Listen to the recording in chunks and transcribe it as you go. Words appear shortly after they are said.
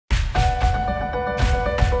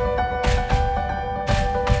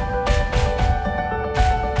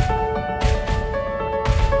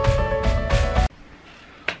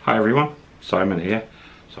everyone, Simon here.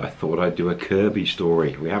 So I thought I'd do a Kirby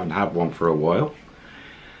story. We haven't had one for a while.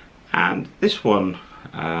 And this one,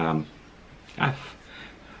 I have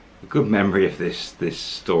a good memory of this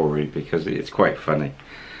story because it's quite funny.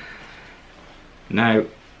 Now,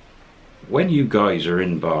 when you guys are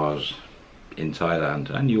in bars in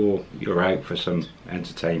Thailand and you're out for some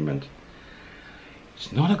entertainment,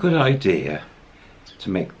 it's not a good idea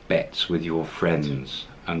to make bets with your friends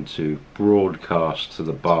and to broadcast to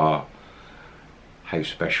the bar how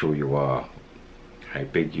special you are, how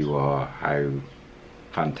big you are, how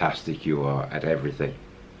fantastic you are at everything.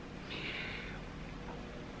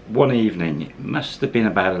 One evening, it must have been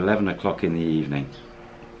about 11 o'clock in the evening,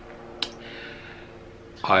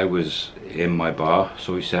 I was in my bar,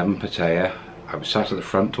 Soy 7 Pattaya. I was sat at the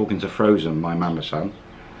front talking to Frozen, my mama-san,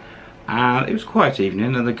 and it was a quiet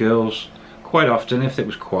evening, and the girls, quite often, if it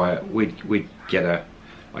was quiet, we'd get a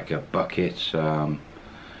bucket and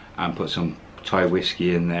put some Thai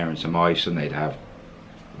whiskey in there and some ice, and they'd have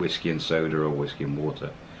whiskey and soda or whiskey and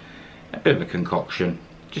water. A bit of a concoction,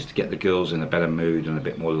 just to get the girls in a better mood and a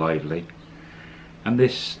bit more lively. And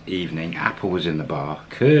this evening, Apple was in the bar,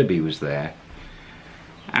 Kirby was there,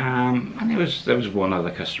 and there was one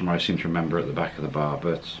other customer I seem to remember at the back of the bar,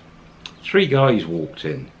 but three guys walked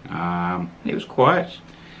in. It was quiet.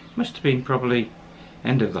 It must have been probably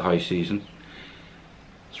end of the high season.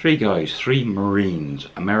 Three guys, three Marines,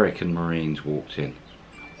 American Marines walked in.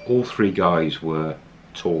 All three guys were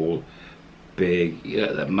tall, big,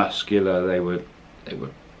 they're muscular, they were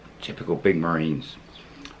typical big Marines.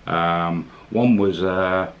 One was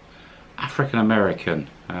African American,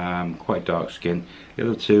 quite dark skinned. The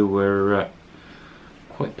other two were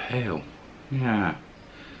quite pale, yeah.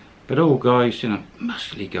 But all guys,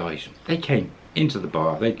 muscly guys. They came into the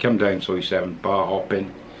bar. They'd come down Soy 7, bar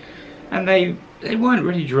hopping, and they weren't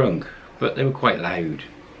really drunk, but they were quite loud.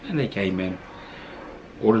 And they came in,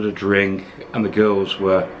 ordered a drink, and the girls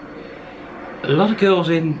were, a lot of girls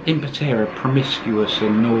in Pattaya are promiscuous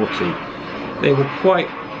and naughty. They were quite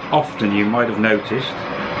often, you might have noticed,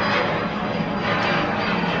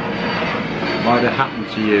 might have happened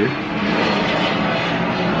to you,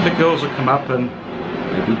 the girls would come up and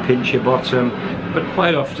maybe pinch your bottom, but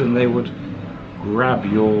quite often they would grab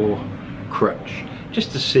your crutch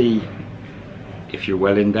just to see if you're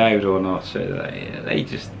well endowed or not. So they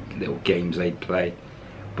just little games they'd play.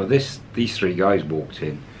 But these three guys walked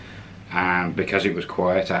in, and because it was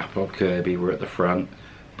quiet, Apple, Kirby were at the front,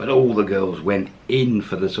 but all the girls went in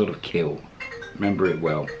for the sort of kill. Remember it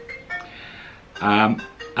well.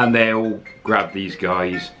 And they all grabbed these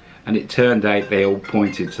guys, and it turned out they all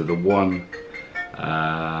pointed to the one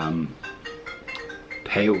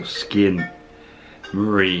pale skin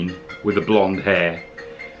Marine with the blonde hair,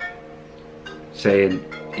 saying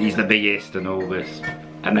he's the biggest and all this,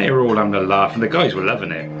 and they were all having a laugh, and the guys were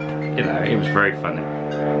loving it. It was very funny.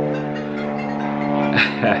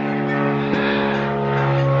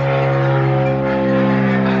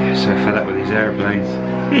 I get so fed up with these airplanes.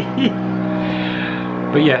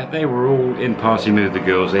 But yeah, they were all in party mood, the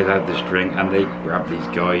girls. They'd had this drink and they grabbed these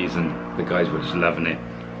guys, and the guys were just loving it.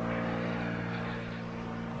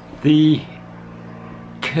 The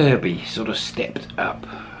Kirby sort of stepped up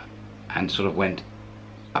and sort of went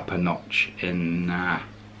up a notch in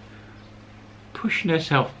pushing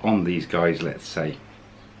herself on these guys, let's say.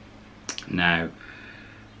 Now,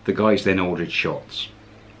 the guys then ordered shots,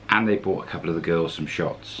 and they bought a couple of the girls some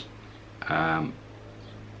shots. And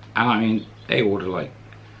I mean, they ordered like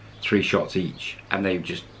 3 shots each, and they were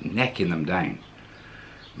just necking them down.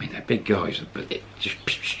 I mean, they're big guys, but it just,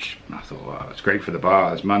 I thought, wow, it's great for the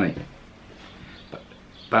bar, it's money. But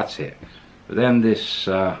that's it. But then this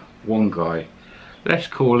one guy, let's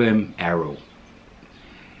call him Errol,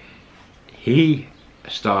 he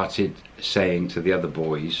started saying to the other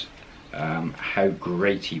boys how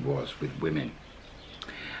great he was with women.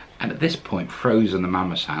 And at this point, Frozen, the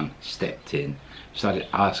mama-san, stepped in, started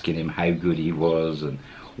asking him how good he was and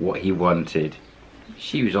what he wanted.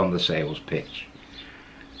 She was on the sales pitch,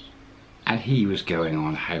 and he was going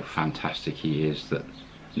on how fantastic he is, that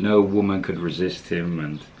no woman could resist him,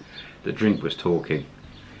 and the drink was talking.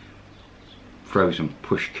 Frozen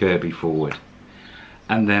pushed Kirby forward,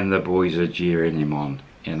 and then the boys are jeering him on,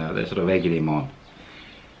 they're sort of egging him on.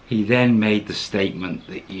 He then made the statement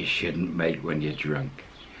that you shouldn't make when you're drunk.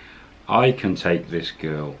 I can take this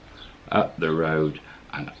girl up the road,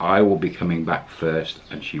 and I will be coming back first,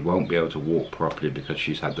 and she won't be able to walk properly because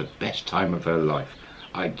she's had the best time of her life.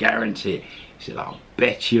 I guarantee it. He said, I'll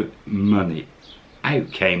bet you money.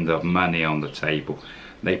 Out came the money on the table.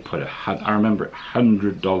 They put I remember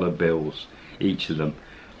 $100 bills, each of them,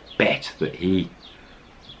 bet that he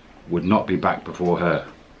would not be back before her,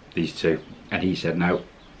 these two. And he said, no,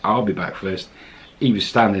 I'll be back first. He was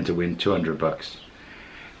standing to win 200 bucks.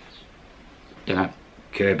 You know,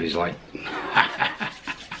 Kirby's like,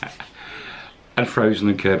 and Frozen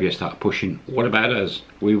and Kirby start pushing, what about us?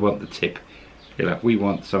 We want the tip. You know, we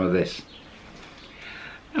want some of this.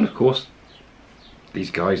 And of course,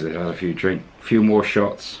 these guys that had a few more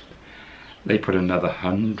shots, they put another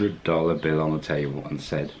 $100 bill on the table and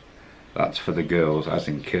said, that's for the girls, as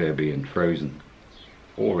in Kirby and Frozen,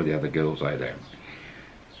 or the other girls out there,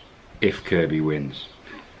 if Kirby wins.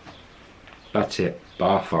 That's it,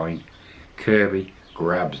 bar fine. Kirby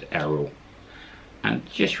grabs Errol, and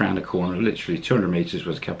just round the corner, literally 200 meters,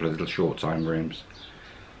 was a couple of little short time rooms.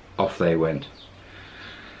 Off they went.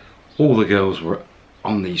 All the girls were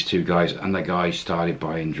on these two guys, and the guys started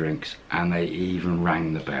buying drinks, and they even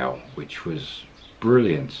rang the bell, which was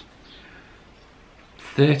brilliant.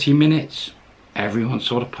 30 minutes, everyone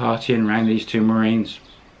sort of partying around these two Marines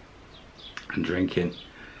and drinking,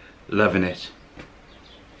 loving it.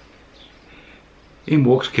 In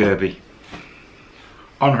walks Kirby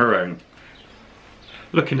on her own,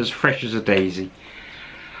 looking as fresh as a daisy,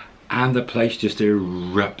 and the place just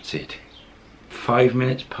erupted. 5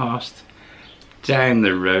 minutes passed. Down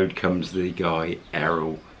the road comes the guy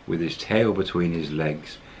Errol with his tail between his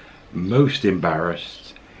legs, most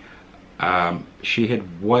embarrassed. She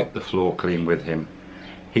had wiped the floor clean with him.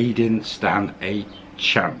 He didn't stand a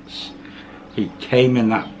chance. He came in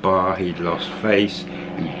that bar, he'd lost face,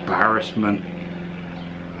 embarrassment.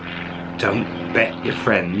 Don't bet your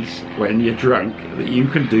friends when you're drunk that you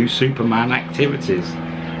can do Superman activities,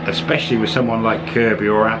 especially with someone like Kirby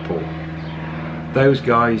or Apple. Those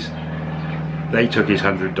guys, they took his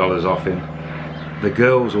 $100 off him. The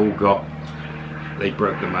girls all got, they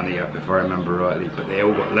broke the money up if I remember rightly, but they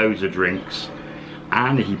all got loads of drinks,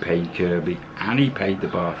 and he paid Kirby, and he paid the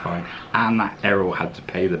bar fine, and that Errol had to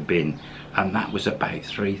pay the bin, and that was about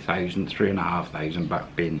 $3,500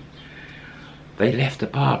 back bin. They left the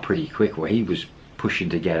bar pretty quick, where he was pushing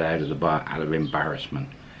to get out of the bar out of embarrassment.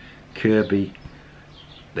 Kirby,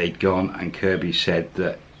 they'd gone, and Kirby said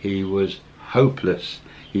that he was hopeless,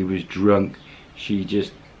 he was drunk. She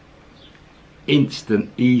just,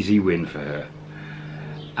 instant easy win for her.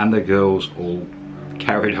 And the girls all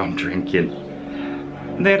carried on drinking,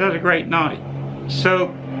 and they had a great night. So,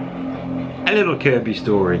 a little Kirby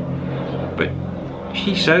story, but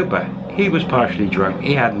she's sober. He was partially drunk,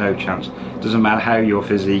 he had no chance. Doesn't matter how your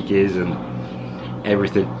physique is and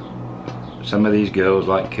everything. Some of these girls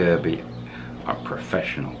like Kirby are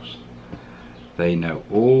professionals. They know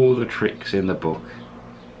all the tricks in the book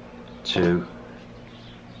to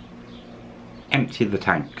empty the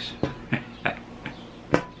tanks.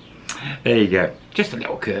 There you go, just a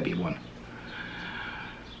little Kirby one.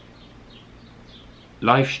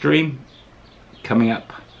 Live stream coming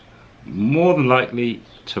up, more than likely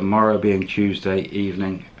tomorrow, being Tuesday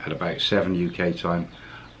evening at about 7 UK time.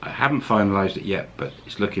 I haven't finalised it yet, but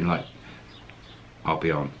it's looking like I'll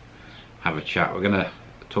be on, have a chat. We're going to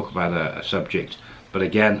talk about a subject, but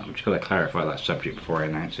again, I'm just going to clarify that subject before I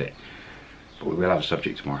announce it. But we will have a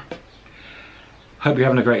subject tomorrow. Hope you're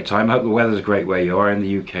having a great time. Hope the weather's great where you are. In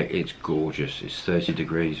the UK, it's gorgeous. It's 30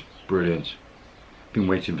 degrees, brilliant. Been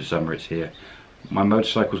waiting for summer, it's here. My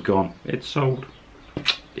motorcycle's gone, it's sold.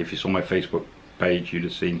 If you saw my Facebook page, you'd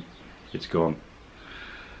have seen it's gone.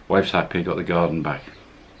 Wife's happy, got the garden back.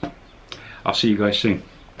 I'll see you guys soon.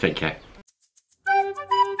 Take care.